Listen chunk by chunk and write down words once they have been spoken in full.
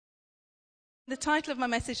The title of my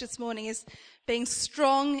message this morning is Being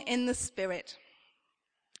Strong in the Spirit.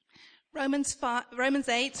 Romans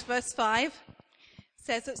 8, verse 5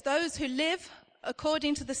 says that those who live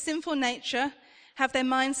according to the sinful nature have their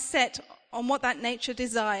minds set on what that nature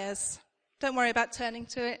desires. Don't worry about turning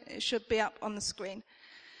to it. It should be up on the screen.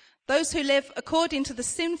 Those who live according to the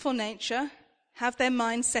sinful nature have their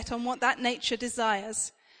minds set on what that nature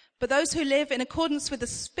desires. But those who live in accordance with the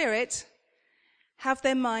Spirit have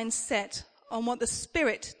their minds set on what the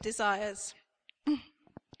Spirit desires.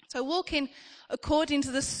 So walking according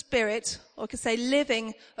to the Spirit, or we could say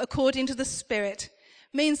living according to the Spirit,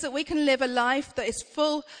 means that we can live a life that is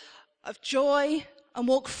full of joy and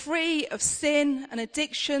walk free of sin and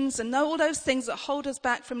addictions and all those things that hold us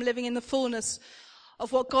back from living in the fullness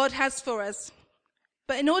of what God has for us.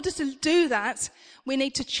 But in order to do that, we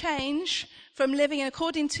need to change from living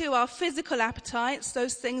according to our physical appetites,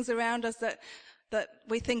 those things around us that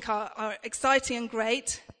we think are exciting and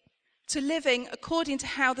great, to living according to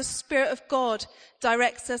how the Spirit of God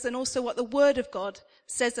directs us and also what the Word of God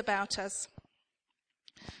says about us.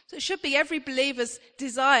 So it should be every believer's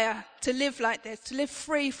desire to live like this, to live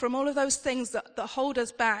free from all of those things that hold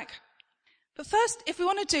us back. But first, if we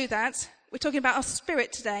want to do that, we're talking about our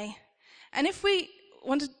spirit today. And if we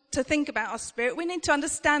wanted to think about our spirit, we need to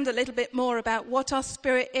understand a little bit more about what our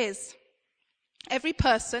spirit is. Every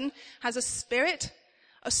person has a spirit,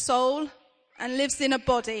 a soul, and lives in a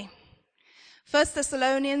body. 1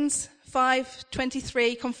 Thessalonians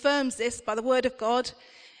 5:23 confirms this by the word of God.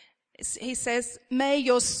 He says, may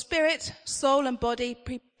your spirit, soul, and body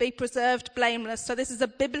be preserved blameless. So this is a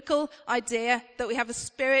biblical idea that we have a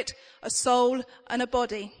spirit, a soul, and a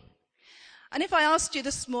body. And if I asked you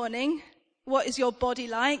this morning, what is your body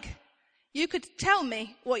like? You could tell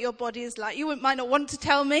me what your body is like. You might not want to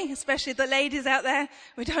tell me, especially the ladies out there.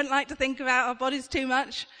 We don't like to think about our bodies too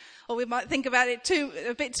much, or we might think about it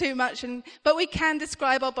a bit too much. But we can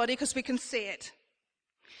describe our body because we can see it.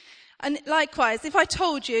 And likewise, if I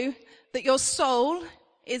told you that your soul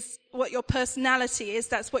is what your personality is,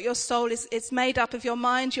 that's what your soul is, it's made up of your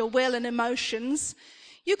mind, your will, and emotions,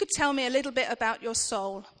 you could tell me a little bit about your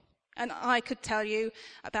soul. And I could tell you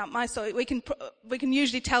about my soul. We can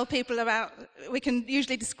usually we can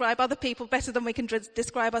usually describe other people better than we can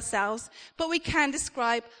describe ourselves, but we can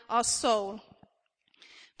describe our soul.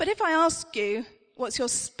 But if I ask you, what's your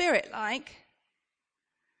spirit like?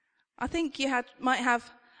 I think you might have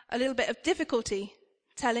a little bit of difficulty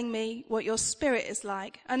telling me what your spirit is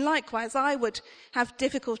like. And likewise, I would have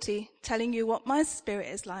difficulty telling you what my spirit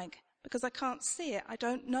is like, because I can't see it. I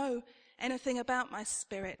don't know anything about my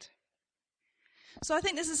spirit. So I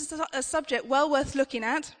think this is a subject well worth looking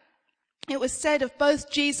at. It was said of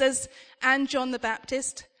both Jesus and John the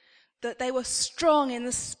Baptist that they were strong in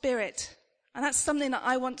the Spirit. And that's something that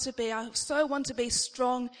I want to be. I so want to be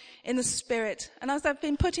strong in the Spirit. And as I've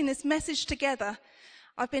been putting this message together,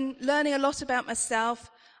 I've been learning a lot about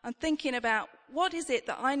myself and thinking about what is it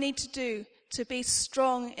that I need to do to be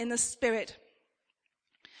strong in the Spirit.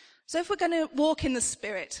 So if we're going to walk in the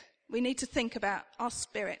Spirit, we need to think about our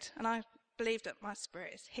spirit. And I believe that my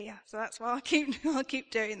spirit is here, so that's why I'll keep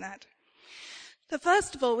doing that. So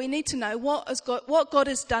first of all, we need to know what God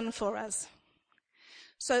has done for us.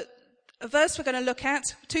 So two verses we're going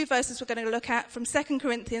to look at from 2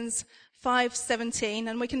 Corinthians 5:17,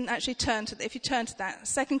 and we can actually if you turn to that,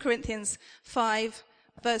 2 Corinthians 5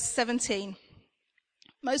 verse 17.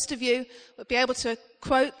 Most of you would be able to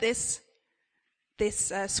quote this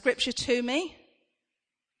scripture to me.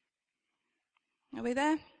 Are we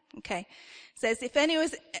there? Okay. It says,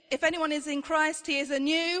 if anyone is in Christ, he is a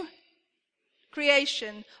new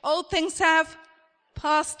creation. Old things have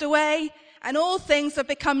passed away, and all things have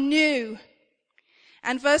become new.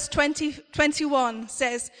 And verse 21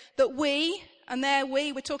 says that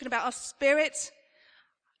we're talking about our spirit,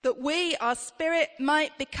 that our spirit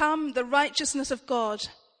might become the righteousness of God.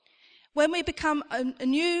 When we become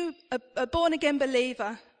a born-again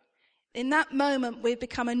believer, in that moment we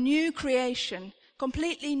become a new creation,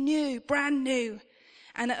 completely new, brand new.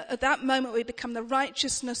 And at that moment we become the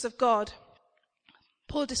righteousness of God.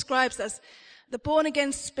 Paul describes us, the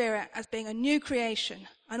born-again spirit, as being a new creation.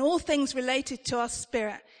 And all things related to our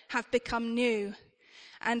spirit have become new.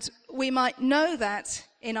 And we might know that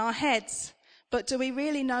in our heads, but do we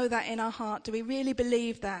really know that in our heart? Do we really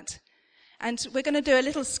believe that? And we're going to do a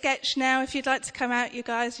little sketch now. If you'd like to come out, you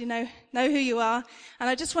guys, you know who you are. And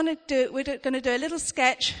I just want to we're going to do a little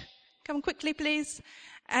sketch. Come quickly, please.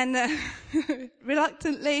 And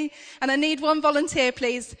reluctantly. And I need one volunteer,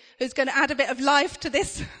 please, who's going to add a bit of life to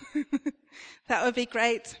this. That would be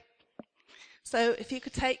great. So if you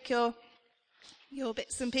could take your your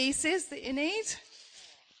bits and pieces that you need.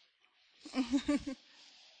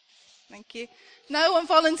 Thank you. No one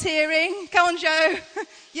volunteering. Come on, Joe.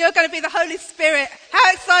 You're going to be the Holy Spirit.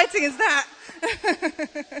 How exciting is that?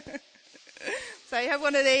 So you have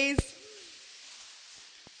one of these.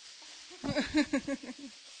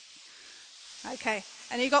 Okay.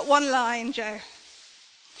 And you've got one line, Joe.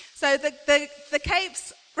 So the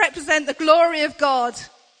capes represent the glory of God.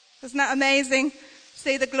 Isn't that amazing?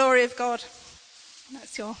 See the glory of God. And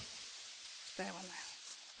that's your spare one there.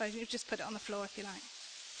 So you just put it on the floor if you like.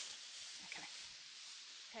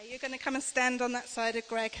 Okay, you're going to come and stand on that side of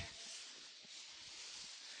Greg.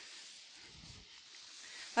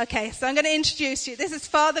 Okay, so I'm going to introduce you. This is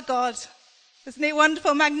Father God. Isn't he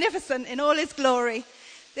wonderful, magnificent in all his glory?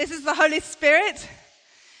 This is the Holy Spirit,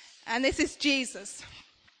 and this is Jesus.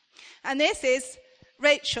 And this is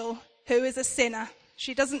Rachel, who is a sinner.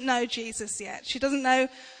 She doesn't know Jesus yet. She doesn't know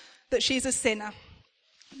that she's a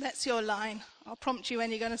That's your line. I'll prompt you when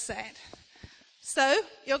you're going to say it. So,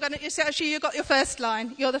 you've got your first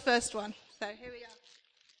line. You're the first one. So, here we are.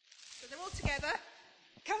 So, they're all together.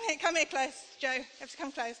 Come here close, Joe. You have to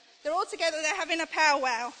come close. They're all together. They're having a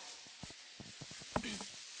powwow. They're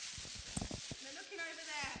looking over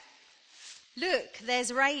there. Look,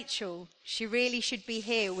 there's Rachel. She really should be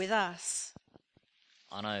here with us.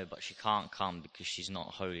 I know, but she can't come because she's not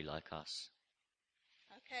holy like us.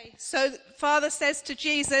 Okay, so Father says to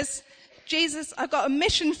Jesus, Jesus, I've got a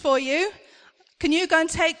mission for you. Can you go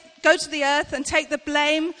to the earth and take the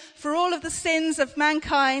blame for all of the sins of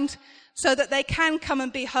mankind so that they can come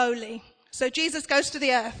and be holy? So Jesus goes to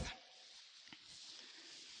the earth.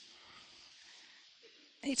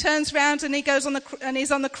 He turns round and he goes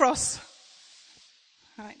he's on the cross.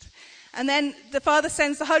 Right. And then the Father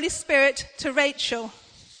sends the Holy Spirit to Rachel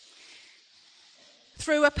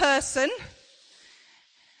through a person.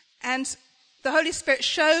 And the Holy Spirit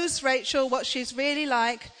shows Rachel what she's really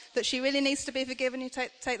like, that she really needs to be forgiven. You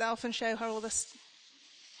take that off and show her all this.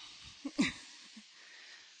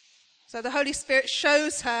 So the Holy Spirit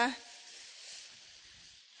shows her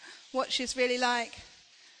what she's really like.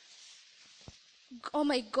 Oh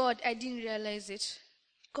my God, I didn't realize it.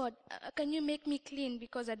 God, can you make me clean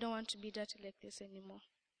because I don't want to be dirty like this anymore?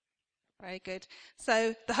 Very good.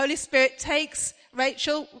 So the Holy Spirit takes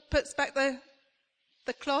Rachel, puts back the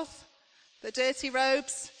cloth, the dirty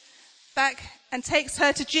robes, back and takes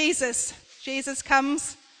her to Jesus. Jesus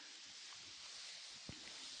comes.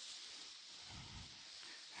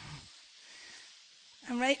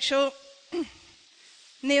 And Rachel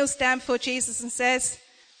kneels down before Jesus and says,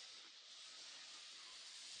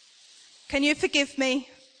 can you forgive me?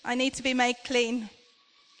 I need to be made clean.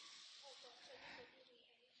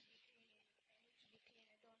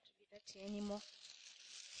 Anymore.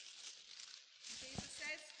 Jesus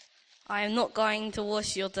says, I am not going to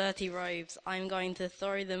wash your dirty robes. I am going to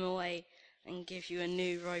throw them away and give you a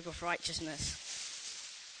new robe of righteousness.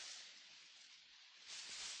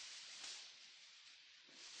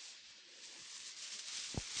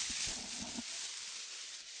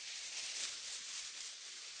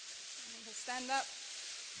 Stand up.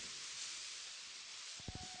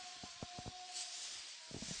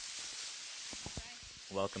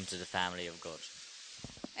 Welcome to the family of God.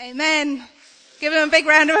 Amen. Give him a big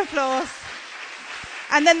round of applause.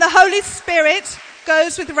 And then the Holy Spirit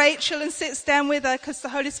goes with Rachel and sits down with her because the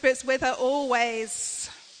Holy Spirit's with her always.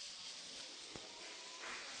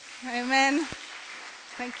 Amen.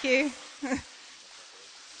 Thank you.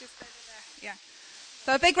 Just over there. Yeah.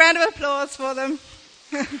 So a big round of applause for them.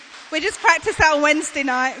 We just practice that on Wednesday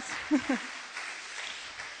nights.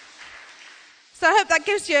 So I hope that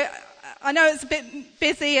gives you, I know it's a bit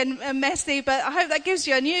busy and messy, but I hope that gives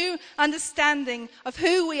you a new understanding of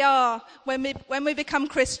who we are when we become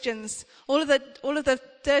Christians. All of the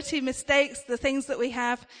dirty mistakes, the things that we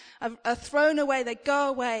have are thrown away, they go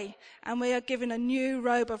away, and we are given a new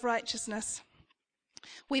robe of righteousness.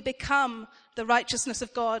 We become the righteousness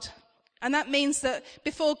of God. And that means that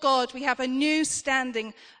before God, we have a new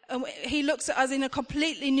standing. And he looks at us in a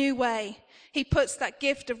completely new way. He puts that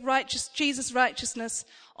gift of Jesus' righteousness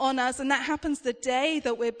on us. And that happens the day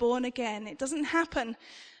that we're born again. It doesn't happen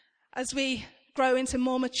as we grow into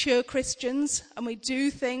more mature Christians and we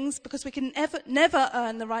do things, because we can never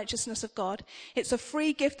earn the righteousness of God. It's a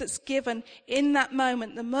free gift that's given in that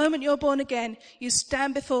moment. The moment you're born again, you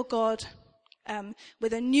stand before God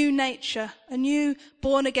with a new nature, a new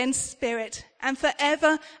born-again spirit. And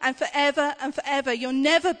forever and forever and forever, you'll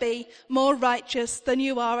never be more righteous than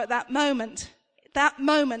you are at that moment. That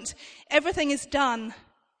moment, everything is done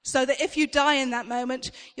so that if you die in that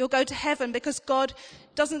moment, you'll go to heaven, because God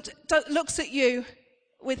looks at you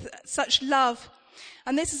with such love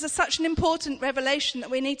And this is such an important revelation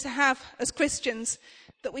that we need to have as Christians,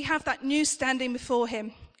 that we have that new standing before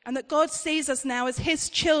him. And that God sees us now as his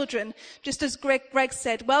children, just as Greg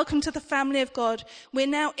said, welcome to the family of God. We're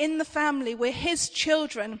now in the family, we're his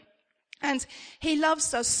children. And he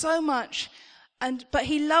loves us so much, but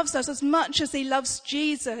he loves us as much as he loves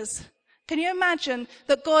Jesus. Can you imagine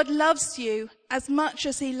that God loves you as much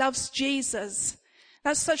as he loves Jesus?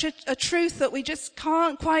 That's such a truth that we just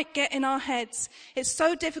can't quite get in our heads. It's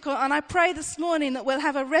so difficult. And I pray this morning that we'll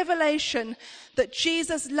have a revelation that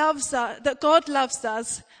Jesus loves us, that God loves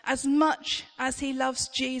us as much as he loves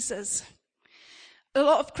Jesus. A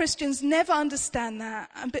lot of Christians never understand that.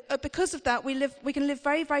 And because of that, we can live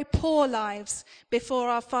very, very poor lives before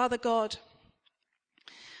our Father God.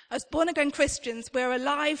 As born-again Christians, we're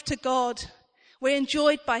alive to God. We're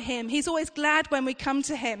enjoyed by him. He's always glad when we come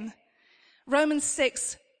to him. Romans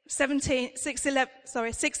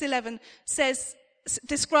 6:11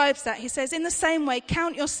 describes that. He says, in the same way,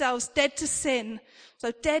 count yourselves dead to sin.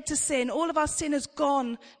 So dead to sin. All of our sin is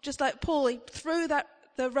gone. Just like Paul, he threw the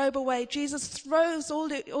robe away. Jesus throws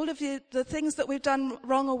all of the things that we've done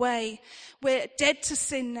wrong away. We're dead to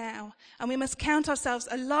sin now. And we must count ourselves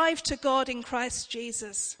alive to God in Christ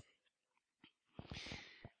Jesus.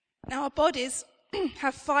 Now our bodies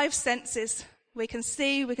have 5 senses. We can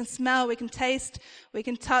see, we can smell, we can taste, we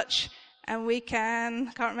can touch, and I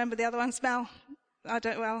can't remember the other one, smell.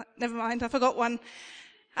 Never mind, I forgot one.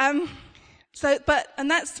 And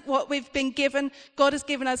that's what we've been given. God has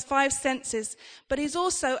given us 5 senses. But he's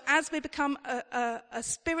also, as we become a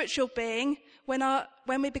spiritual being,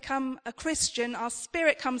 when we become a Christian, our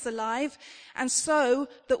spirit comes alive, and so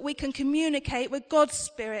that we can communicate with God's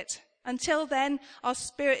spirit. Until then, our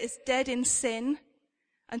spirit is dead in sin.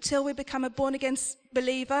 Until we become a born-again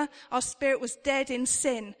believer, our spirit was dead in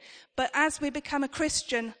sin. But as we become a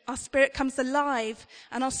Christian, our spirit comes alive,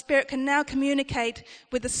 and our spirit can now communicate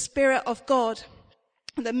with the Spirit of God.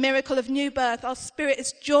 The miracle of new birth, our spirit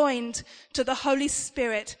is joined to the Holy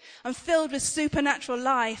Spirit and filled with supernatural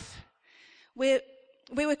life. We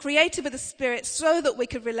were created with the Spirit so that we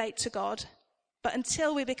could relate to God. But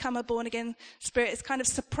until we become a born-again spirit, it's kind of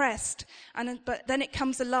suppressed. But then it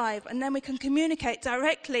comes alive, and then we can communicate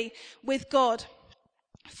directly with God.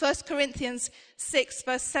 1 Corinthians 6,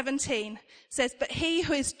 verse 17 says, but he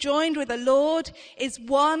who is joined with the Lord is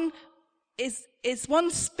one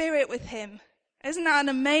spirit with him. Isn't that an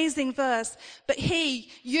amazing verse? But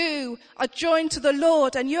you are joined to the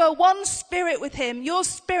Lord, and you are one spirit with him. Your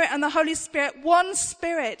spirit and the Holy Spirit, one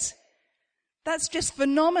spirit. That's just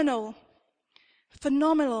phenomenal.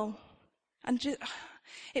 Phenomenal. And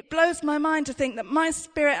it blows my mind to think that my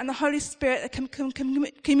spirit and the Holy Spirit can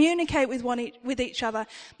communicate with each other.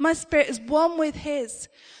 My spirit is one with his.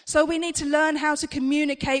 So we need to learn how to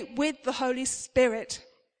communicate with the Holy Spirit.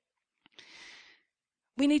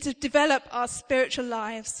 We need to develop our spiritual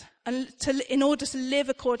lives in order to live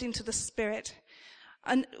according to the Spirit.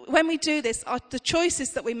 And when we do this, the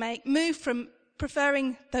choices that we make move from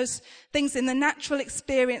preferring those things in the natural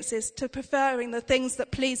experiences to preferring the things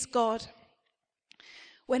that please God.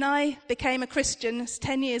 When I became a Christian, it's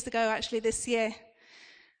 10 years ago actually this year,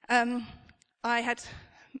 I had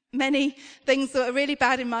many things that were really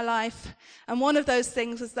bad in my life. And one of those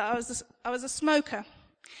things was that I was a smoker.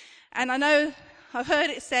 And I know I've heard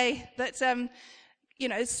it say that,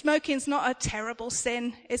 smoking's not a terrible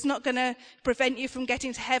sin. It's not going to prevent you from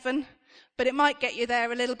getting to heaven, but it might get you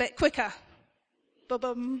there a little bit quicker.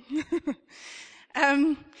 Ba-bum.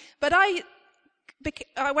 But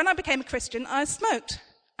when I became a Christian, I smoked,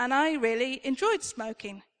 and I really enjoyed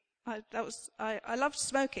smoking. I loved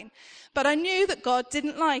smoking, but I knew that God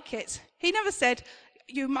didn't like it. He never said,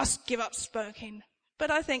 you must give up smoking. But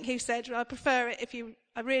I think he said, I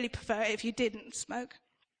really prefer it if you didn't smoke.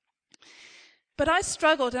 But I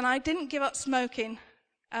struggled, and I didn't give up smoking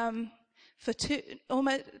for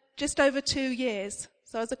just over 2 years.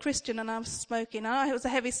 So I was a Christian, and I was smoking. I was a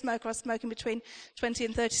heavy smoker. I was smoking between 20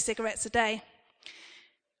 and 30 cigarettes a day.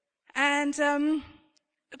 And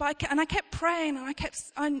I kept praying,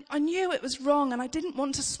 and I knew it was wrong, and I didn't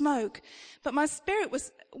want to smoke. But my spirit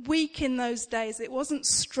was weak in those days. It wasn't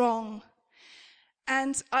strong.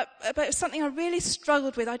 But it was something I really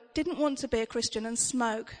struggled with. I didn't want to be a Christian and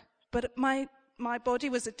smoke, but my body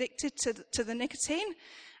was addicted to the nicotine,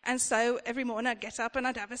 and so every morning I'd get up and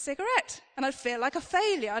I'd have a cigarette, and I'd feel like a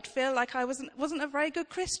failure. I'd feel like I wasn't a very good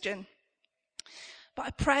Christian. But I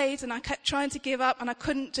prayed, and I kept trying to give up, and I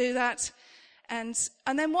couldn't do that. And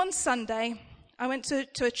then one Sunday, I went to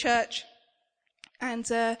a church, and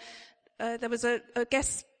there was a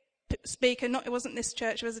guest speaker. It wasn't this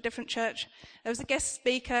church, it was a different church. There was a guest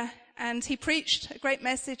speaker, and he preached a great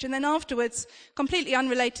message. And then afterwards, completely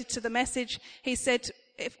unrelated to the message, he said,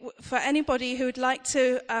 for anybody who would like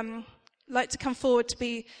to come forward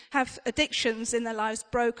to have addictions in their lives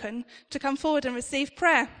broken, to come forward and receive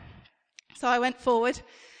prayer. So I went forward.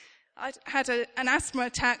 I had an asthma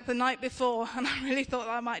attack the night before, and I really thought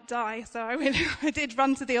I might die. So I did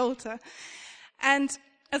run to the altar. And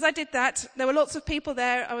as I did that, there were lots of people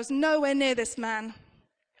there. I was nowhere near this man.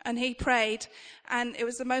 And he prayed. And it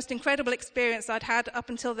was the most incredible experience I'd had up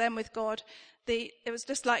until then with God. It was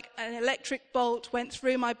just like an electric bolt went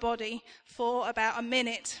through my body for about a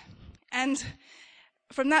minute. And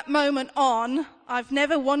from that moment on, I've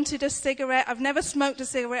never wanted a cigarette. I've never smoked a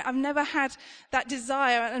cigarette. I've never had that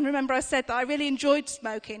desire. And remember, I said that I really enjoyed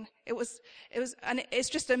smoking. It's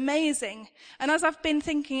just amazing. And as I've been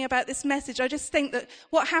thinking about this message, I just think that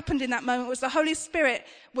what happened in that moment was the Holy Spirit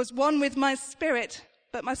was one with my spirit.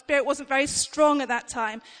 But my spirit wasn't very strong at that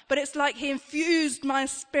time. But it's like he infused my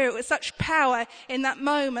spirit with such power in that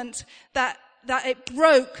moment that it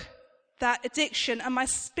broke that addiction, and my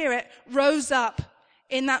spirit rose up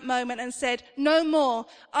in that moment and said, no more,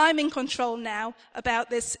 I'm in control now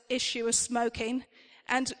about this issue of smoking.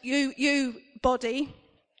 And you body,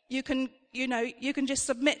 you can just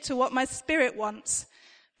submit to what my spirit wants,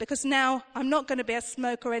 because now I'm not going to be a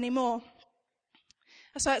smoker anymore.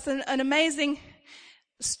 So it's an amazing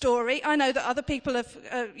story. I know that other people have,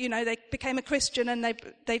 they became a Christian and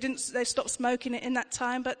they stopped smoking in that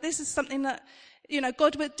time, but this is something that,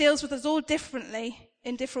 God deals with us all differently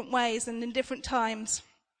in different ways and in different times.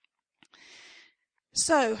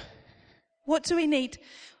 So, what do we need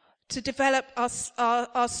to develop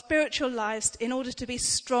our spiritual lives in order to be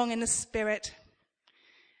strong in the Spirit?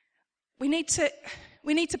 We need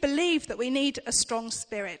to believe that we need a strong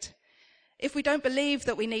spirit. If we don't believe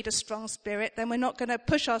that we need a strong spirit, then we're not going to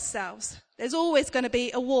push ourselves. There's always going to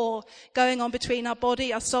be a war going on between our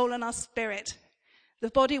body, our soul, and our spirit. The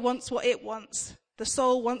body wants what it wants. The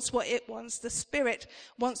soul wants what it wants. The spirit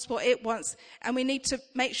wants what it wants. And we need to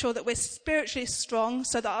make sure that we're spiritually strong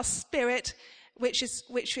so that our spirit, which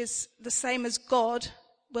is the same as God,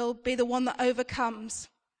 will be the one that overcomes.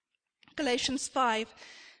 Galatians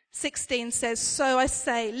 5:16 says, so I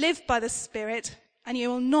say, live by the Spirit, and you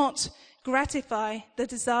will not gratify the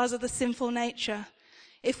desires of the sinful nature.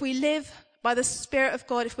 If we live by the Spirit of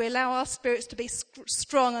God, if we allow our spirits to be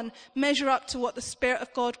strong and measure up to what the Spirit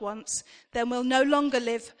of God wants, then we'll no longer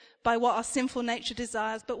live by what our sinful nature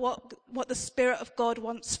desires, but what the Spirit of God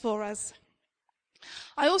wants for us.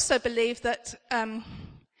 I also believe that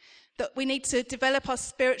we need to develop our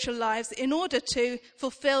spiritual lives in order to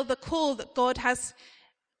fulfill the call that God has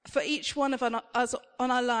for each one of us on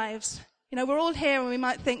our lives. We're all here and we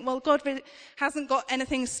might think, well, God really hasn't got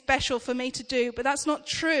anything special for me to do, but that's not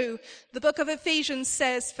true. The book of Ephesians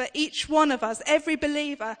says for each one of us, every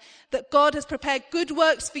believer, that God has prepared good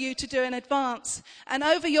works for you to do in advance. And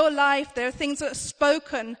over your life, there are things that are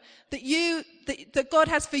spoken that God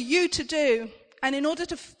has for you to do. And in order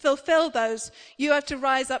to fulfill those, you have to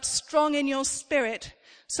rise up strong in your spirit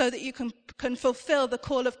so that you can fulfill the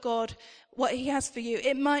call of God, what he has for you.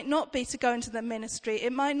 It might not be to go into the ministry.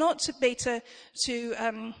 It might not be to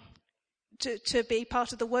be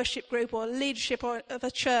part of the worship group or leadership of a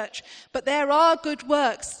church. But there are good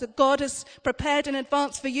works that God has prepared in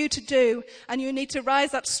advance for you to do, and you need to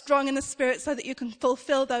rise up strong in the Spirit so that you can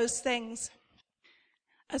fulfill those things.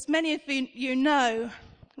 As many of you know,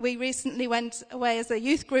 we recently went away as a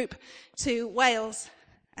youth group to Wales,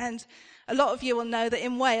 and a lot of you will know that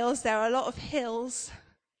in Wales there are a lot of hills.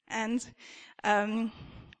 And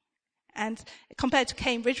compared to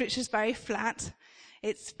Cambridge, which is very flat,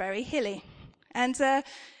 it's very hilly. And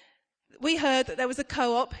we heard that there was a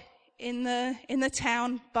co-op in the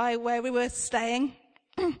town by where we were staying,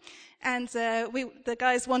 and the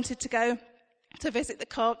guys wanted to go to visit the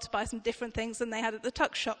co-op to buy some different things than they had at the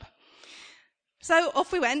tuck shop. So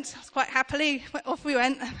off we went. Quite happily off we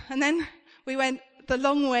went, and then we went the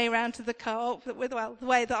long way around to the co-op, the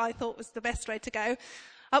way that I thought was the best way to go.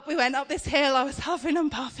 Up we went, up this hill. I was huffing and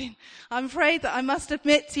puffing. I'm afraid that I must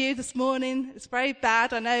admit to you this morning, it's very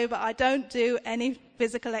bad, I know, but I don't do any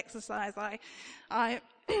physical exercise. I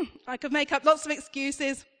could make up lots of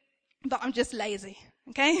excuses, but I'm just lazy,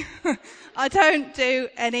 okay? I don't do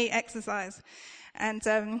any exercise. And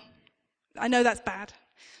I know that's bad.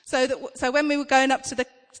 So when we were going up to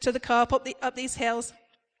the car, up these hills,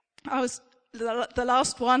 I was the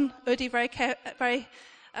last one. Udi very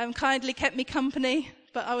kindly kept me company.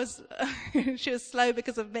 But she was slow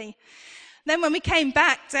because of me. Then when we came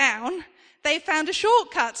back down, they found a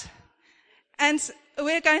shortcut. And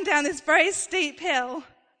we're going down this very steep hill.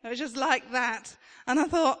 It was just like that. And I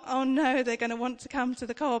thought, oh no, they're going to want to come to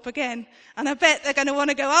the co-op again. And I bet they're going to want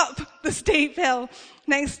to go up the steep hill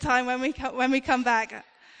next time when we come back.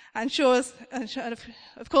 And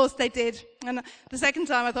of course they did. And the second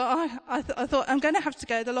time I thought, I thought I'm going to have to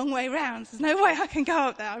go the long way round. There's no way I can go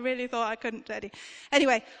up there. I really thought I couldn't, Daddy.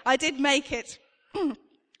 Anyway, I did make it.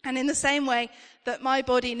 And in the same way that my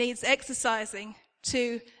body needs exercising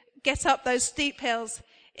to get up those steep hills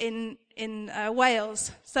in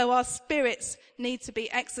Wales, so our spirits need to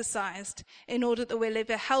be exercised in order that we live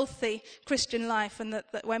a healthy Christian life, and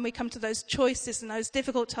that when we come to those choices and those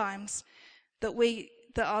difficult times, that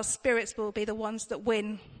our spirits will be the ones that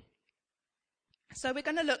win. So we're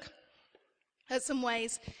going to look at some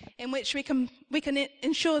ways in which we can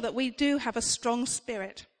ensure that we do have a strong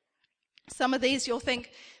spirit. Some of these you'll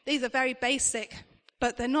think these are very basic,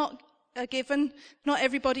 but they're not a given. Not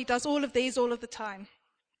everybody does all of these all of the time.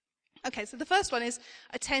 Okay, so the first one is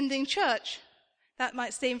attending church. That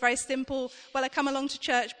might seem very simple. Well, I come along to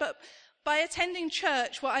church, but by attending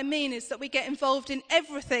church, what I mean is that we get involved in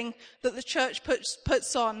everything that the church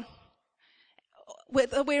puts on.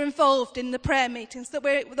 We're involved in the prayer meetings, that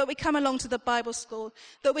we come along to the Bible school,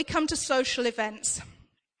 that we come to social events,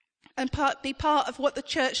 and be part of what the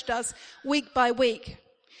church does week by week.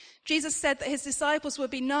 Jesus said that his disciples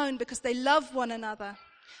would be known because they love one another.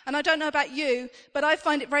 And I don't know about you, but I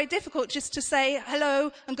find it very difficult just to say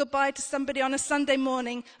hello and goodbye to somebody on a Sunday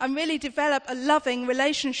morning and really develop a loving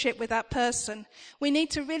relationship with that person. We need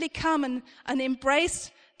to really come and embrace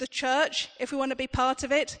the church if we want to be part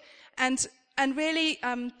of it, and really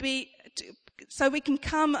so we can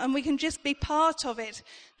come and we can just be part of it.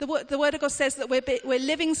 The Word of God says that we're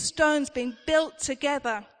living stones being built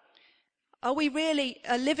together. Are we really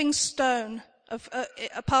a living stone of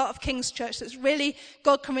a part of King's Church that's really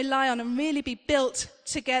God can rely on and really be built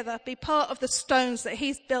together, be part of the stones that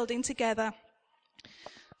he's building together?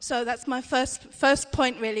 So that's my first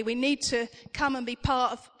point, really. We need to come and be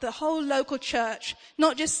part of the whole local church,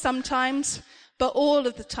 not just sometimes, but all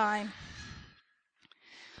of the time.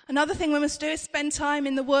 Another thing we must do is spend time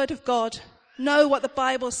in the Word of God, know what the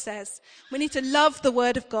Bible says. We need to love the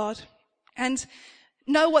Word of God and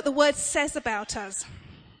know what the Word says about us.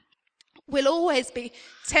 We'll always be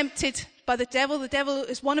tempted by the devil. The devil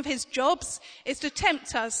is one of his jobs is to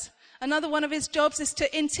tempt us. Another one of his jobs is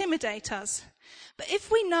to intimidate us. But if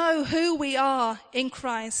we know who we are in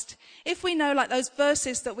Christ, if we know, like those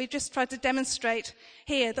verses that we've just tried to demonstrate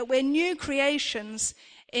here, that we're new creations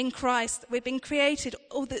in Christ, we've been created,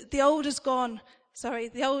 the old is gone.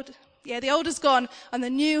 The old is gone and the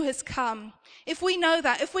new has come. If we know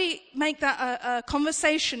that, if we make that a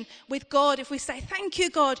conversation with God, if we say, thank you,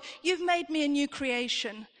 God, you've made me a new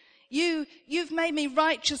creation. You've made me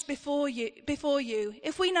righteous before you.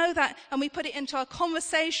 If we know that and we put it into our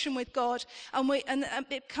conversation with God and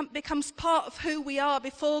it becomes part of who we are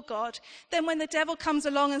before God, then when the devil comes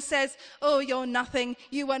along and says, oh, you're nothing,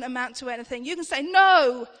 you won't amount to anything, you can say,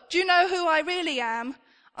 no, do you know who I really am?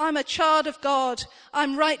 I'm a child of God.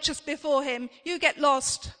 I'm righteous before him. You get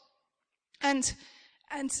lost. And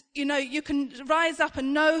you can rise up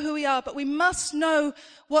and know who we are, but we must know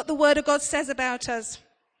what the Word of God says about us.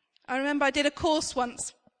 I remember I did a course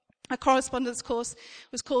once, a correspondence course.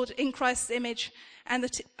 It was called In Christ's Image. And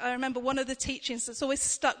I remember one of the teachings that's always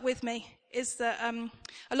stuck with me is that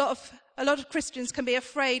a lot of Christians can be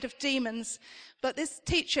afraid of demons. But this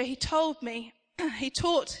teacher, he told me, he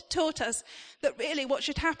taught us that really what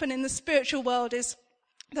should happen in the spiritual world is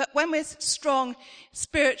that when we're strong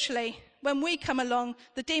spiritually, when we come along,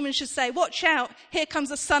 the demons should say, watch out, here comes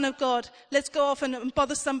the Son of God. Let's go off and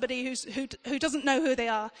bother somebody who doesn't know who they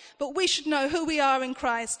are. But we should know who we are in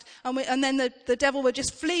Christ. And then the devil will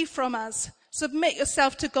just flee from us. Submit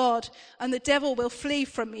yourself to God and the devil will flee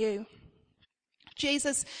from you.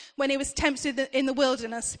 Jesus, when he was tempted in the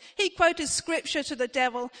wilderness, he quoted scripture to the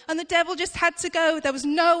devil, and the devil just had to go. There was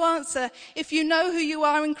no answer. If you know who you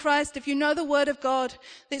are in Christ, if you know the Word of God,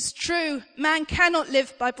 it's true. Man cannot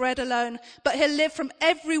live by bread alone, but he'll live from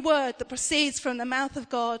every word that proceeds from the mouth of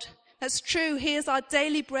God. That's true. He is our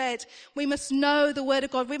daily bread. We must know the Word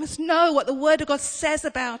of God. We must know what the Word of God says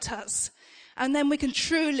about us. And then we can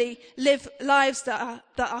truly live lives that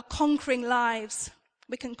are conquering lives.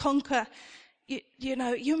 We can conquer.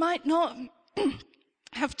 You might not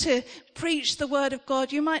have to preach the Word of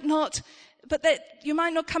God. You might not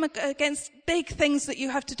come against big things that you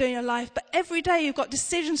have to do in your life. But every day you've got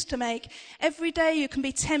decisions to make. Every day you can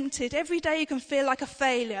be tempted. Every day you can feel like a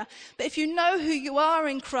failure. But if you know who you are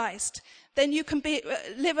in Christ, then you can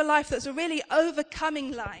live a life that's a really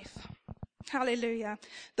overcoming life. Hallelujah.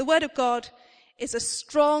 The Word of God is a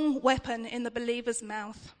strong weapon in the believer's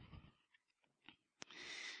mouth.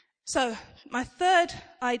 So, my third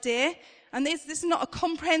idea, and this is not a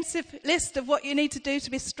comprehensive list of what you need to do to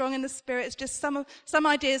be strong in the Spirit, it's just some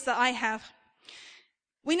ideas that I have.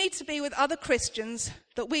 We need to be with other Christians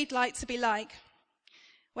that we'd like to be like.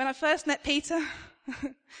 When I first met Peter,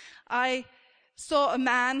 I saw a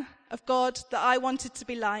man of God that I wanted to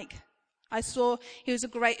be like. I saw he was a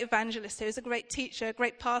great evangelist, he was a great teacher, a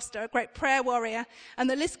great pastor, a great prayer warrior, and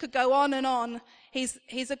the list could go on and on.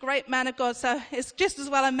 He's a great man of God, so it's just as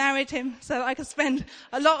well I married him so that I could spend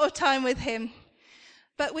a lot of time with him.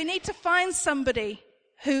 But we need to find somebody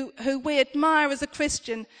who we admire as a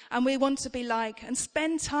Christian and we want to be like, and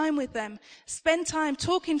spend time with them. Spend time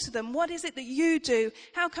talking to them. What is it that you do?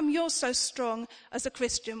 How come you're so strong as a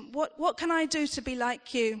Christian? What can I do to be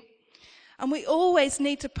like you? And we always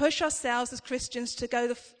need to push ourselves as Christians to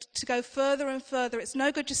go further and further. It's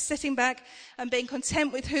no good just sitting back and being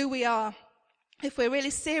content with who we are. If we're really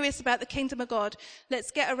serious about the kingdom of God, let's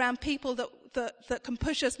get around people that can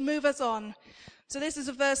push us, move us on. So this is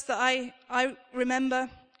a verse that I remember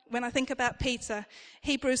when I think about Peter.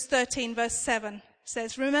 Hebrews 13 verse 7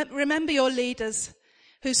 says, remember your leaders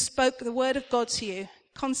who spoke the word of God to you.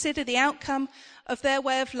 Consider the outcome of their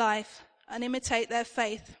way of life and imitate their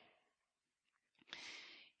faith.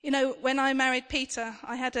 You know, when I married Peter,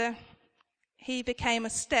 he became a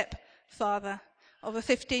stepfather of a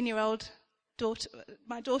 15-year-old daughter.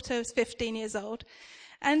 My daughter was 15 years old.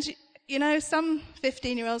 And, you know, some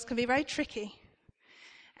 15-year-olds can be very tricky.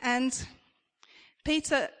 And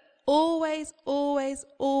Peter always, always,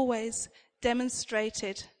 always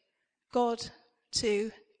demonstrated God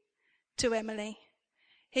to Emily.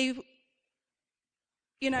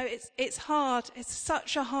 You know, it's hard. It's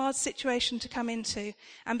such a hard situation to come into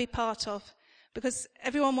and be part of, because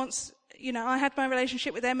everyone wants, you know, I had my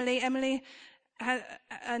relationship with Emily.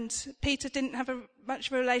 And Peter didn't have much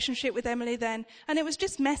of a relationship with Emily then. And it was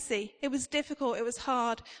just messy. It was difficult. It was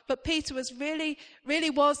hard. But Peter was really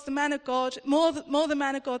was the man of God, more the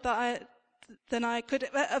man of God than I could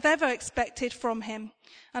have ever expected from him.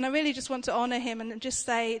 And I really just want to honor him and just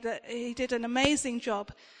say that he did an amazing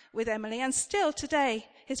job with Emily. And still today,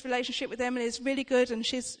 his relationship with Emily is really good, and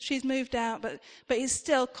she's moved out, but he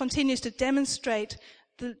still continues to demonstrate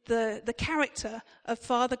the character of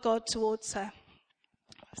Father God towards her.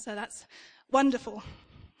 So that's wonderful,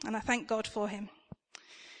 and I thank God for him.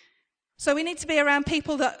 So we need to be around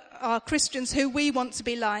people that are Christians who we want to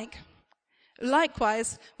be like.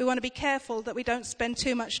 Likewise, we want to be careful that we don't spend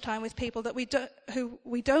too much time with people who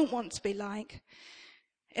we don't want to be like.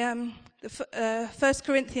 1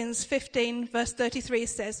 Corinthians 15 verse 33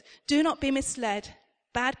 says, "Do not be misled.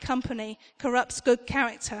 Bad company corrupts good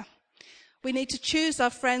character." We need to choose our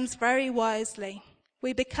friends very wisely.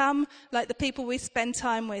 We become like the people we spend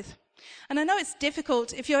time with. And I know it's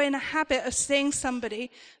difficult if you're in a habit of seeing somebody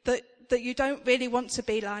that you don't really want to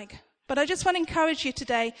be like. But I just want to encourage you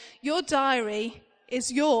today, your diary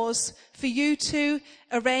is yours for you to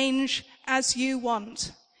arrange as you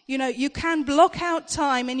want. You know, you can block out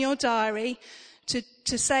time in your diary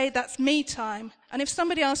to say that's me time. And if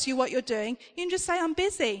somebody asks you what you're doing, you can just say, I'm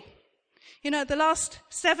busy. You know, the last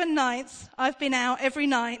 7 nights, I've been out every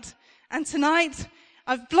night. And tonight,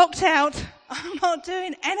 I've blocked out. I'm not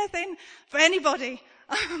doing anything for anybody.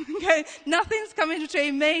 Nothing's coming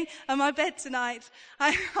between me and my bed tonight.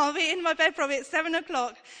 I'll be in my bed probably at 7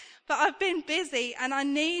 o'clock. But I've been busy and I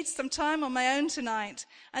need some time on my own tonight.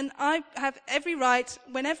 And I have every right,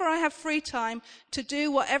 whenever I have free time, to do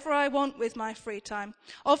whatever I want with my free time.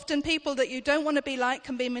 Often people that you don't want to be like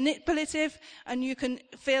can be manipulative, and you can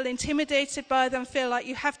feel intimidated by them, feel like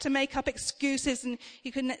you have to make up excuses, and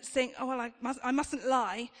you can think, oh, well, I mustn't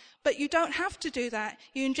lie. But you don't have to do that.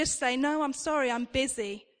 You can just say, no, I'm sorry, I'm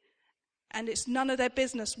busy. And it's none of their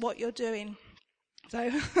business what you're doing. So,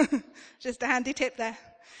 just a handy tip there.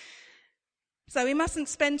 So we mustn't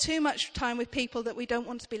spend too much time with people that we don't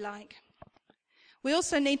want to be like. We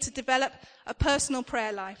also need to develop a personal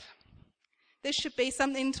prayer life. This should be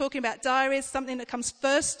something, talking about diaries, something that comes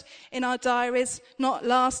first in our diaries, not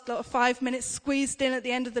last 5 minutes squeezed in at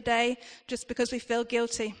the end of the day just because we feel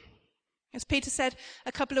guilty. As Peter said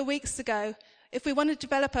a couple of weeks ago, if we want to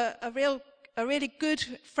develop a really good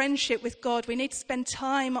friendship with God, we need to spend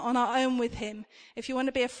time on our own with him. If you want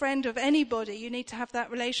to be a friend of anybody, you need to have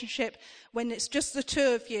that relationship when it's just the two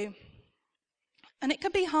of you. And it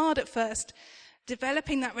can be hard at first,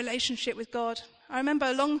 developing that relationship with God. I remember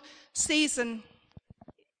a long season,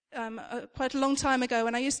 quite a long time ago,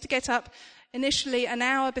 when I used to get up initially an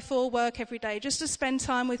hour before work every day just to spend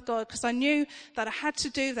time with God, because I knew that I had to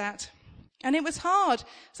do that. And it was hard.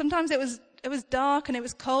 Sometimes it was dark and it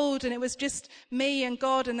was cold and it was just me and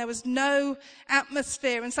God and there was no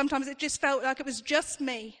atmosphere. And sometimes it just felt like it was just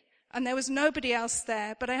me and there was nobody else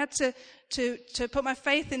there. But I had to put my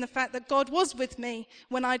faith in the fact that God was with me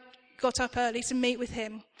when I got up early to meet with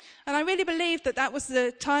him. And I really believed that was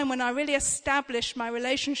the time when I really established my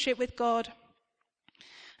relationship with God.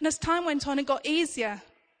 And as time went on, it got easier.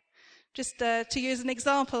 Just to use an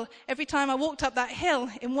example, every time I walked up that hill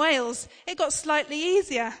in Wales, it got slightly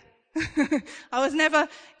easier. I was never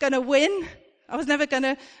going to win. I was never going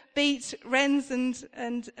to beat Renz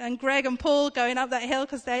and Greg and Paul going up that hill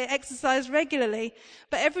because they exercised regularly.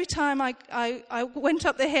 But every time I went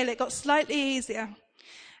up the hill, it got slightly easier.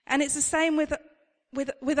 And it's the same with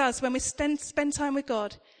us when we spend time with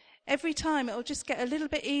God. Every time it will just get a little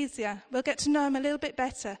bit easier. We'll get to know him a little bit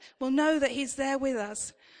better. We'll know that he's there with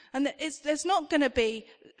us. And there's not going to be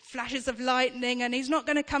flashes of lightning and he's not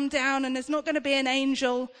going to come down and there's not going to be an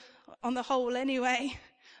angel on the whole anyway.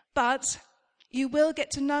 But you will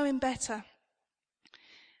get to know him better.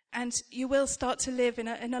 And you will start to live in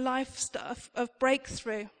a life of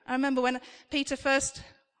breakthrough. I remember when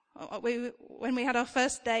when we had our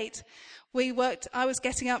first date, I was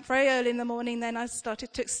getting up very early in the morning, then I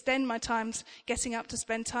started to extend my times getting up to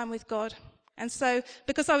spend time with God. And so,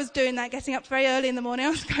 because I was doing that, getting up very early in the morning,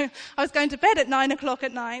 I was going to bed at 9:00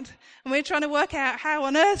 at night, and we were trying to work out how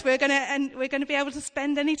on earth we're going to be able to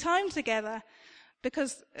spend any time together,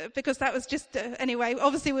 because that was just anyway.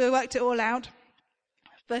 Obviously, we worked it all out,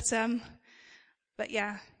 but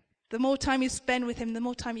yeah, the more time you spend with him, the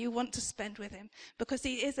more time you want to spend with him, because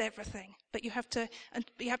he is everything. But you have to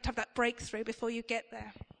have that breakthrough before you get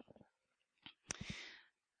there.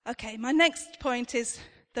 Okay, my next point is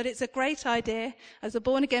that it's a great idea as a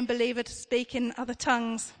born-again believer to speak in other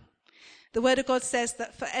tongues. The Word of God says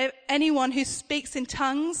that for anyone who speaks in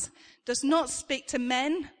tongues does not speak to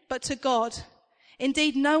men, but to God.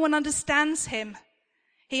 Indeed, no one understands him.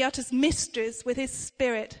 He utters mysteries with his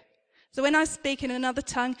spirit. So when I speak in another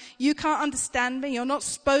tongue, you can't understand me. You're not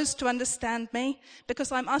supposed to understand me because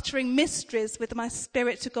I'm uttering mysteries with my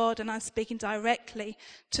spirit to God and I'm speaking directly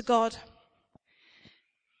to God.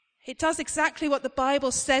 It does exactly what the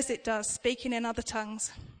Bible says it does, speaking in other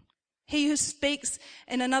tongues. He who speaks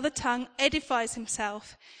in another tongue edifies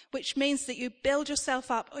himself, which means that you build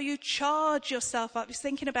yourself up or you charge yourself up. You're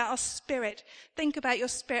thinking about our spirit. Think about your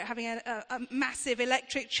spirit having a massive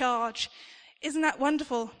electric charge. Isn't that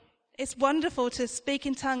wonderful? It's wonderful to speak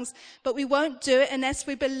in tongues, but we won't do it unless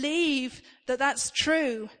we believe that that's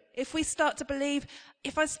true. If we start to believe,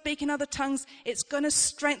 if I speak in other tongues, it's going to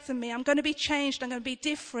strengthen me. I'm going to be changed. I'm going to be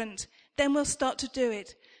different. Then we'll start to do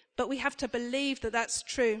it. But we have to believe that that's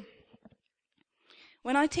true.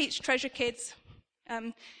 When I teach Treasure Kids,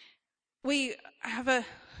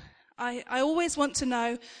 I always want to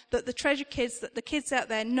know that the Treasure Kids, that the kids out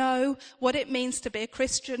there know what it means to be a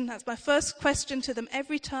Christian. That's my first question to them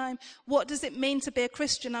every time. What does it mean to be a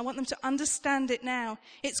Christian? I want them to understand it now.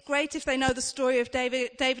 It's great if they know the story of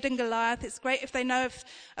David and Goliath. It's great if they know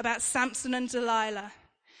about Samson and Delilah.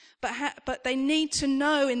 But they need to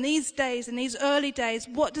know in these days, in these early days,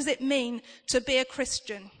 what does it mean to be a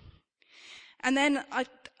Christian? And then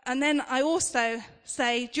I also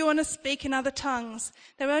say, do you want to speak in other tongues?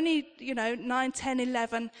 They're only, 9, 10,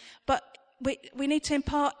 11, but we need to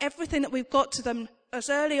impart everything that we've got to them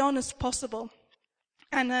as early on as possible.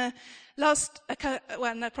 And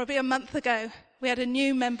probably a month ago, we had a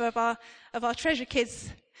new member of our Treasure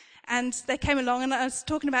Kids, and they came along, and I was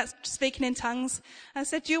talking about speaking in tongues. I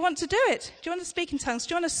said, do you want to do it? Do you want to speak in tongues?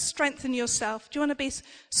 Do you want to strengthen yourself? Do you want to be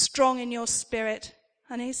strong in your spirit?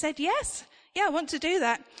 And he said, yes. Yeah, I want to do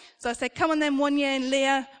that. So I said, come on then, Wanya and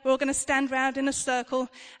Leah, we're all going to stand round in a circle.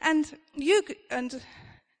 And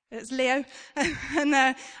it's Leo. And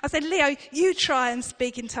I said, Leo, you try and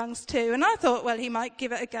speak in tongues too. And I thought, well, he might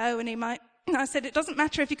give it a go and I said, it doesn't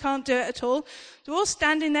matter if you can't do it at all. So we're all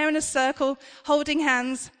standing there in a circle, holding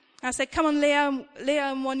hands. I said, come on, Leo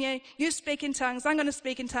and Wanya, you speak in tongues. I'm going to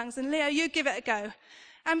speak in tongues. And Leo, you give it a go.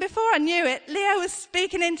 And before I knew it, Leo was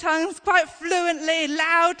speaking in tongues quite fluently,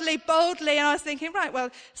 loudly, boldly. And I was thinking, right,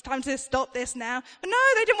 well, it's time to stop this now. But no,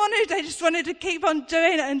 they didn't want to. They just wanted to keep on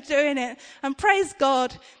doing it and doing it. And praise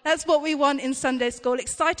God, that's what we want in Sunday school.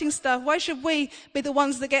 Exciting stuff. Why should we be the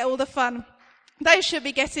ones that get all the fun? They should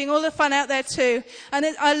be getting all the fun out there too. And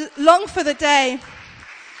I long for the day.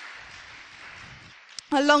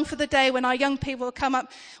 I long for the day when our young people come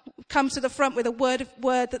to the front with a word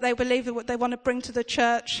that they believe that what they want to bring to the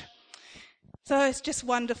church. So it's just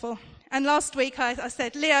wonderful. And last week I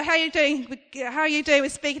said, Leo, how are you doing? How are you doing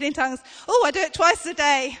with speaking in tongues? Oh, I do it twice a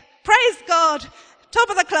day. Praise God. Top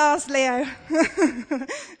of the class, Leo.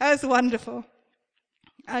 That was wonderful.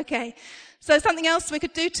 Okay. So something else we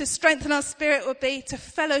could do to strengthen our spirit would be to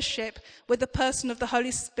fellowship with the person of the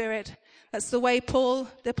Holy Spirit. That's the way Paul,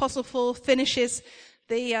 the Apostle Paul, finishes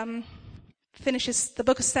the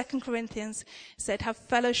book of 2 Corinthians. He said, have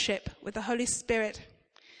fellowship with the Holy Spirit.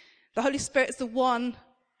 The Holy Spirit is the one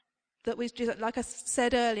that we do, like I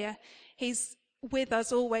said earlier, he's with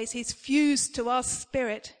us always. He's fused to our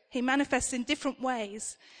spirit. He manifests in different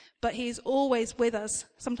ways, but he's always with us.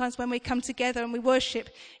 Sometimes when we come together and we worship,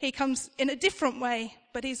 he comes in a different way,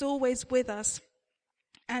 but he's always with us.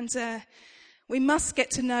 And we must get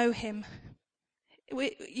to know him.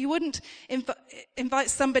 You wouldn't invite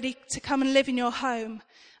somebody to come and live in your home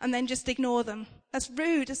and then just ignore them. That's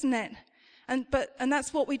rude, isn't it? And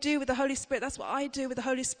that's what we do with the Holy Spirit. That's what I do with the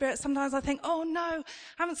Holy Spirit. Sometimes I think, oh no, I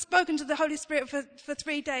haven't spoken to the Holy Spirit for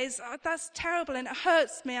 3 days. Oh, that's terrible and it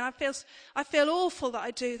hurts me and I feel awful that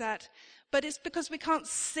I do that. But it's because we can't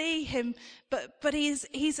see him. But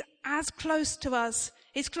he's as close to us.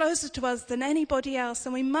 He's closer to us than anybody else,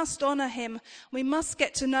 and we must honor him. We must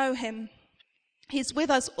get to know him. He's with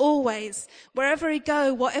us always. Wherever we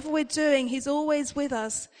go, whatever we're doing, he's always with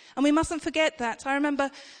us. And we mustn't forget that. I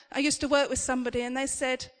remember I used to work with somebody and they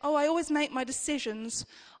said, oh, I always make my decisions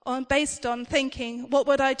based on thinking, what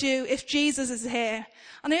would I do if Jesus is here?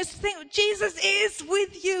 And I used to think, Jesus is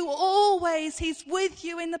with you always. He's with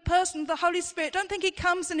you in the person of the Holy Spirit. Don't think he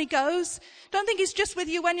comes and he goes. Don't think he's just with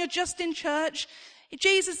you when you're just in church.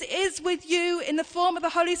 Jesus is with you in the form of the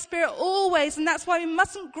Holy Spirit always, and that's why we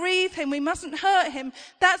mustn't grieve him, we mustn't hurt him.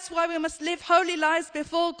 That's why we must live holy lives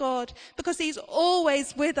before God, because he's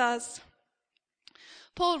always with us.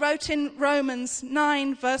 Paul wrote in Romans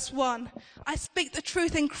 9 verse 1, I speak the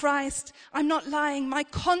truth in Christ. I'm not lying. My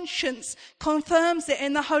conscience confirms it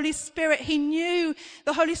in the Holy Spirit. He knew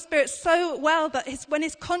the Holy Spirit so well that when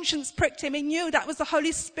his conscience pricked him, he knew that was the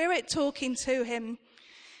Holy Spirit talking to him.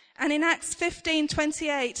 And in Acts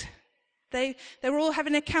 15:28, they were all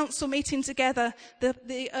having a council meeting together,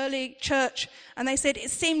 the early church, and they said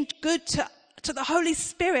it seemed good to the Holy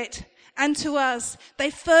Spirit and to us.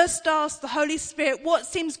 They first asked the Holy Spirit, what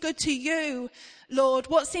seems good to you, Lord?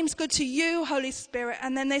 What seems good to you, Holy Spirit?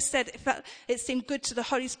 And then they said it seemed good to the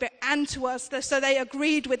Holy Spirit and to us. So they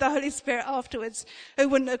agreed with the Holy Spirit afterwards. Who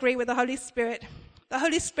wouldn't agree with the Holy Spirit? The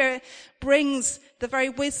Holy Spirit brings the very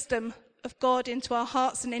wisdom of God into our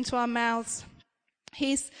hearts and into our mouths.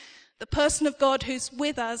 He's the person of God who's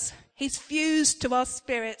with us. He's fused to our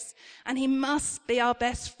spirits, and he must be our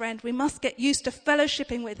best friend. We must get used to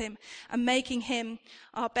fellowshipping with him and making him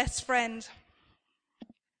our best friend.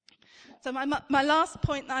 So my last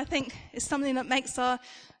point that I think is something that makes our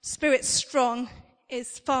spirit strong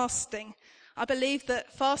is fasting. I believe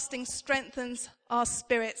that fasting strengthens our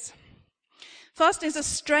spirits. Fasting is a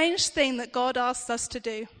strange thing that God asks us to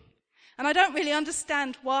do. And I don't really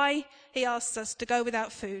understand why he asks us to go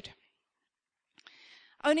without food.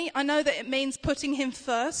 Only I know that it means putting him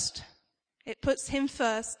first. It puts him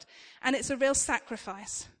first. And it's a real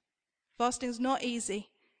sacrifice. Fasting is not easy.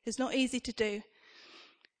 It's not easy to do.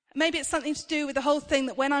 Maybe it's something to do with the whole thing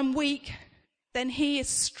that when I'm weak, then he is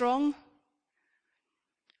strong.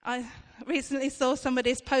 I recently saw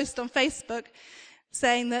somebody's post on Facebook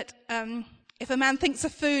saying that if a man thinks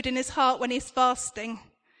of food in his heart when he's fasting,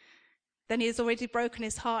 then he has already broken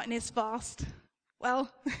his heart in his fast. Well,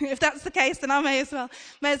 if that's the case, then I may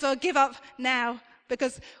as well give up now,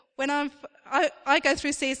 because when I go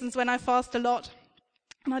through seasons when I fast a lot,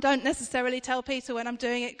 and I don't necessarily tell Peter when I'm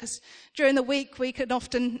doing it, because during the week we can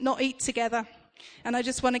often not eat together, and I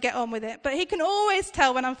just want to get on with it. But he can always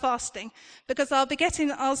tell when I'm fasting, because I'll be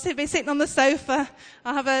sitting on the sofa,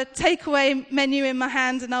 I'll have a takeaway menu in my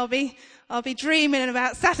hand, and I'll be dreaming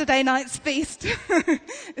about Saturday night's feast.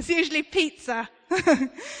 It's usually pizza.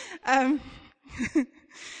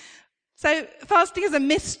 So fasting is a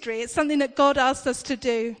mystery. It's something that God asks us to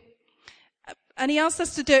do. And he asks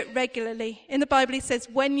us to do it regularly. In the Bible, he says,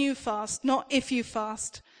 when you fast, not if you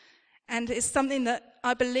fast. And it's something that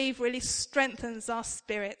I believe really strengthens our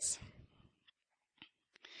spirits.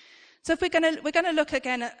 So if we're going to look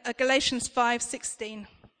again at Galatians 5:16.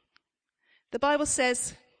 The Bible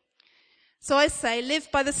says, so I say,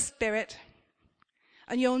 live by the Spirit,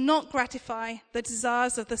 and you'll not gratify the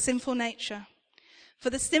desires of the sinful nature. For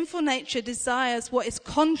the sinful nature desires what is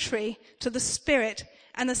contrary to the Spirit,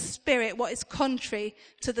 and the Spirit what is contrary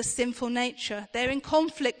to the sinful nature. They're in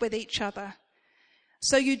conflict with each other.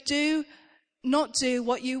 So you do not do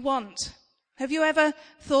what you want. Have you ever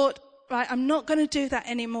thought, right, I'm not going to do that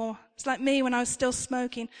anymore? It's like me when I was still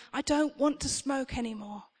smoking. I don't want to smoke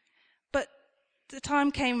anymore. But the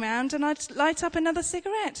time came round and I'd light up another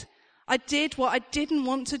cigarette. I did what I didn't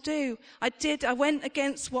want to do. I went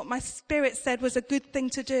against what my spirit said was a good thing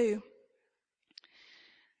to do.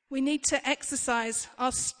 We need to exercise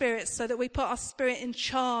our spirit so that we put our spirit in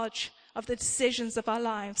charge of the decisions of our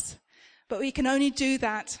lives. But we can only do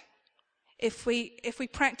that if we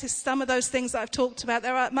practice some of those things that I've talked about.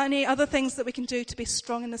 There are many other things that we can do to be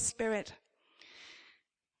strong in the spirit.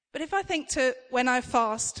 But if I think to when I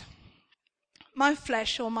fast, my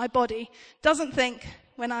flesh or my body doesn't think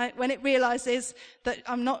when it realizes that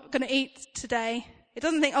I'm not going to eat today, it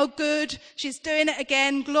doesn't think, oh good, she's doing it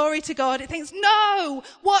again, glory to God. It thinks, no,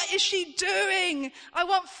 what is she doing? I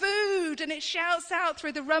want food. And it shouts out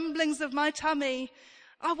through the rumblings of my tummy,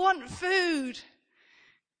 I want food.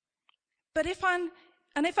 But if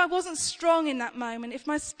I wasn't strong in that moment, if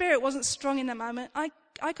my spirit wasn't strong in that moment,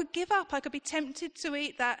 I could give up. I could be tempted to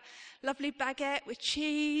eat that lovely baguette with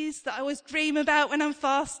cheese that I always dream about when I'm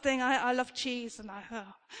fasting. I love cheese, and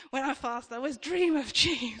when I fast, I always dream of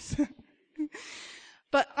cheese.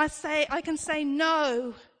 But I can say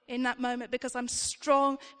no in that moment because I'm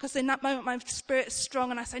strong, because in that moment my spirit is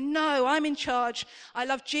strong, and I say, no, I'm in charge. I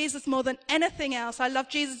love Jesus more than anything else. I love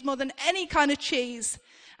Jesus more than any kind of cheese.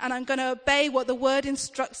 And I'm going to obey what the word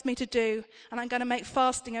instructs me to do. And I'm going to make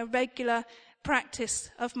fasting a regular practice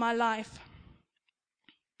of my life.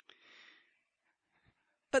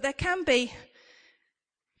 But there can be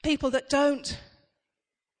people that don't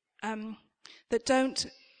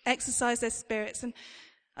exercise their spirits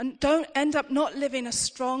and don't end up not living a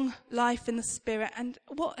strong life in the spirit. And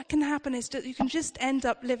what can happen is that you can just end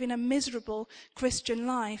up living a miserable Christian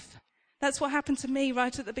life. That's what happened to me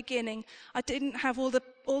right at the beginning. I didn't have all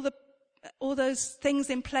those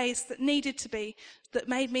things in place that needed to be, that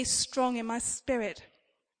made me strong in my spirit.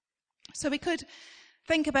 So we could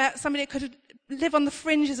think about somebody that could live on the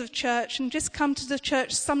fringes of church and just come to the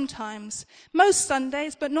church sometimes. Most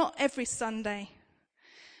Sundays, but not every Sunday.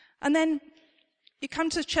 And then you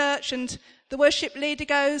come to church and the worship leader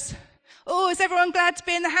goes, oh, is everyone glad to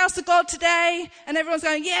be in the house of God today? And everyone's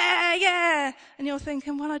going, yeah, yeah. And you're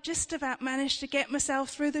thinking, well, I just about managed to get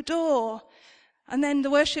myself through the door. And then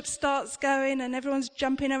the worship starts going and everyone's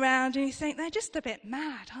jumping around and you think, they're just a bit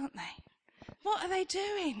mad, aren't they? What are they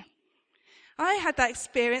doing? I had that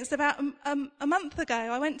experience about a month ago.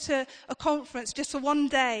 I went to a conference just for one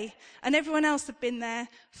day and everyone else had been there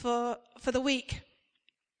for the week.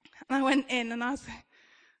 And I went in and I was like,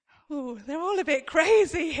 oh, they're all a bit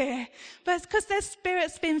crazy here. But it's because their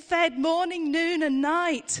spirit's been fed morning, noon and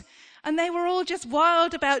night. And they were all just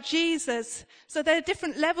wild about Jesus. So there are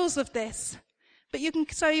different levels of this. But you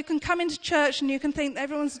can come into church and you can think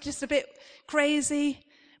everyone's just a bit crazy.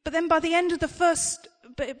 But then by the end of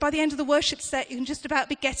the worship set, you can just about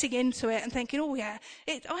be getting into it and thinking, oh yeah,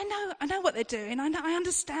 I know what they're doing. I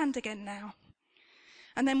understand again now.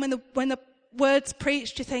 And then when the word's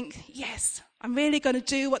preached, you think, yes, I'm really going to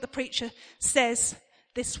do what the preacher says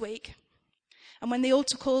this week. And when the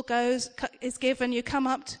altar call is given, you come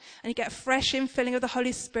up and you get a fresh infilling of the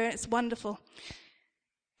Holy Spirit. It's wonderful.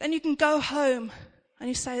 Then you can go home and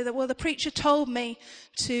you say that, well, the preacher told me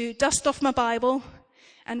to dust off my Bible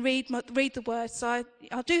and read the word. So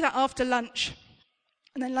I'll do that after lunch.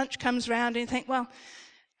 And then lunch comes round and you think, well,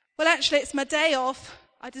 actually it's my day off.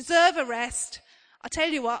 I deserve a rest. I tell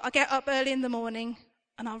you what, I get up early in the morning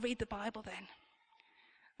and I'll read the Bible then.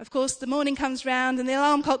 Of course, the morning comes round and the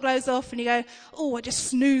alarm clock goes off and you go, oh, I just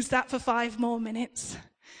snoozed that for 5 more minutes.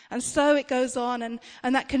 And so it goes on and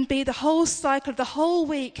that can be the whole cycle of the whole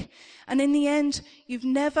week. And in the end, you've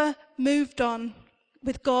never moved on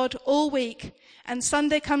with God all week. And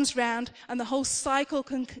Sunday comes round and the whole cycle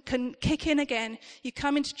can kick in again. You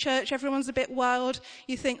come into church, everyone's a bit wild.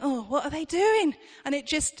 You think, oh, what are they doing? And it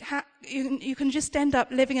just you can just end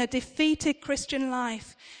up living a defeated Christian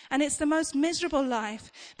life. And it's the most miserable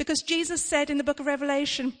life. Because Jesus said in the book of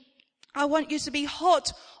Revelation, I want you to be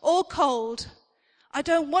hot or cold. I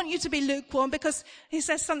don't want you to be lukewarm, because he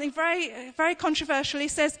says something very, very controversial. He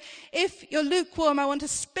says, if you're lukewarm, I'm going to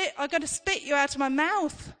spit you out of my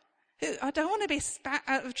mouth. I don't want to be spat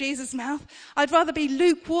out of Jesus' mouth. I'd rather be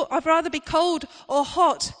lukewarm. I'd rather be cold or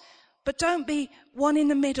hot, but don't be one in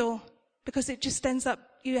the middle, because it just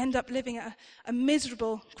you end up living a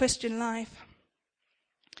miserable Christian life.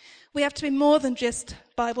 We have to be more than just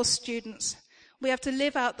Bible students. We have to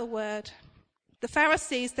live out the word. The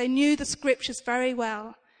Pharisees, they knew the scriptures very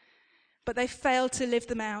well, but they failed to live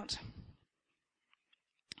them out.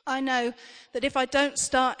 I know that if I don't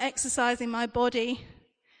start exercising my body,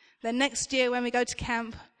 then next year when we go to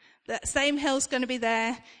camp, that same hill's going to be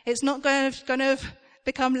there. It's not going to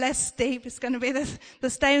become less steep. It's going to be the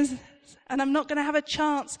I'm not going to have a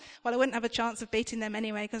chance. Well, I wouldn't have a chance of beating them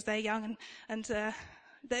anyway because they're young and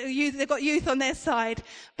they've got youth on their side.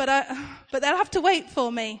 But they'll have to wait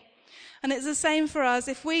for me. And it's the same for us.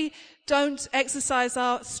 If we don't exercise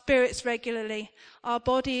our spirits regularly, our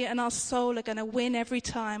body and our soul are going to win every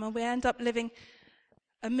time, and we end up living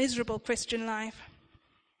a miserable Christian life.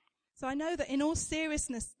 So I know that in all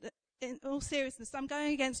seriousness, I'm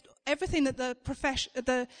going against everything that the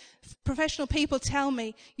professional people tell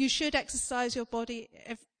me. You should exercise your body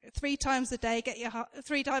 3 times a day,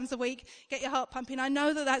 3 times a week, get your heart pumping. I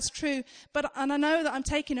know that that's true, and I know that I'm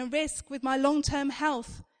taking a risk with my long-term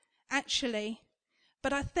health, actually.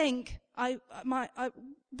 But I think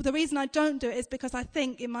the reason I don't do it is because I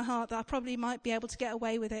think in my heart that I probably might be able to get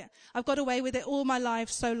away with it. I've got away with it all my life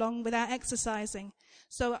so long without exercising.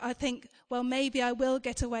 So I think, well, maybe I will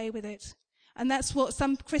get away with it. And that's what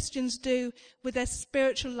some Christians do with their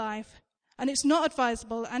spiritual life. And it's not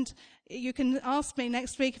advisable. And you can ask me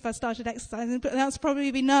next week if I started exercising, but the answer will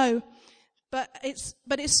probably be no. But it's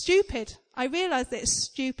stupid. I realise that it's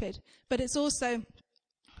stupid. But it's also...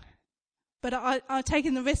 But I'm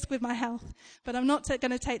taking the risk with my health. But I'm not going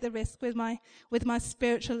to take the risk with my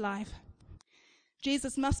spiritual life.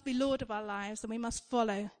 Jesus must be Lord of our lives, and we must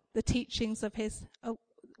follow the teachings of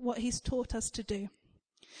what he's taught us to do.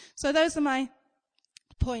 So those are my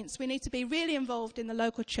points. We need to be really involved in the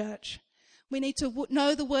local church. We need to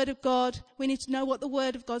know the Word of God. We need to know what the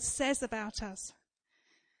Word of God says about us.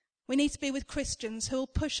 We need to be with Christians who will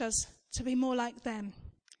push us to be more like them,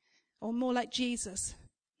 or more like Jesus.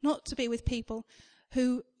 Not to be with people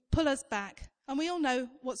who pull us back. And we all know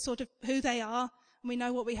who they are, and we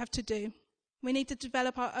know what we have to do. We need to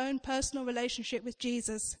develop our own personal relationship with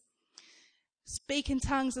Jesus. Speak in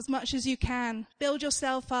tongues as much as you can. Build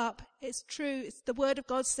yourself up. It's true. The Word of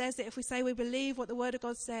God says it. If we say we believe what the Word of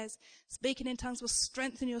God says, speaking in tongues will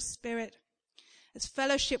strengthen your spirit. It's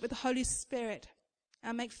fellowship with the Holy Spirit,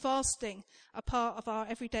 and make fasting a part of our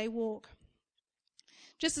everyday walk.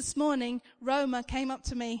 Just this morning, Roma came up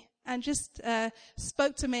to me and just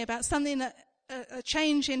spoke to me about something, a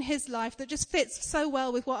change in his life that just fits so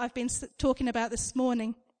well with what I've been talking about this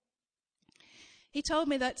morning. He told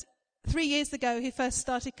me that 3 years ago he first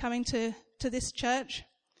started coming to this church.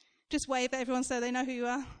 Just wave at everyone so they know who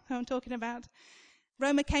I'm talking about.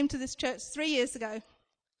 Roma came to this church 3 years ago,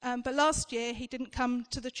 but last year he didn't come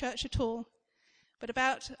to the church at all. But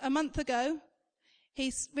about a month ago,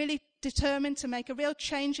 he's really determined to make a real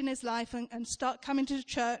change in his life and start coming to the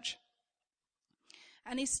church.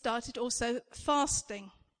 And he started also fasting.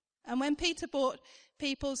 And when Peter brought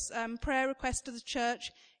people's prayer requests to the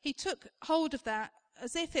church, he took hold of that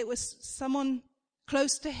as if it was someone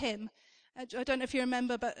close to him. I don't know if you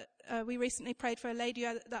remember, but we recently prayed for a lady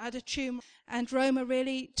that had a tumor. And Roma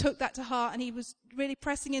really took that to heart, and he was really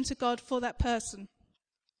pressing into God for that person.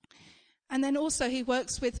 And then also he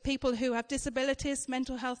works with people who have disabilities,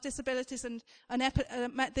 mental health disabilities, and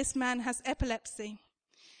this man has epilepsy.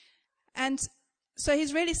 And so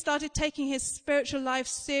he's really started taking his spiritual life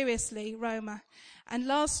seriously, Roma. And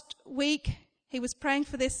last week he was praying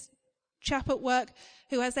for this chap at work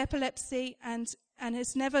who has epilepsy and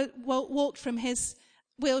has never walked from his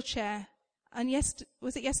wheelchair. And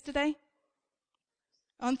was it yesterday?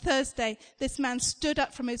 On Thursday, this man stood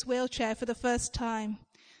up from his wheelchair for the first time.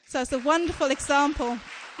 So it's a wonderful example.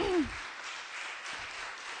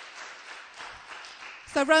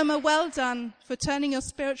 So Roma, well done for turning your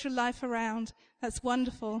spiritual life around. That's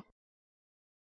wonderful.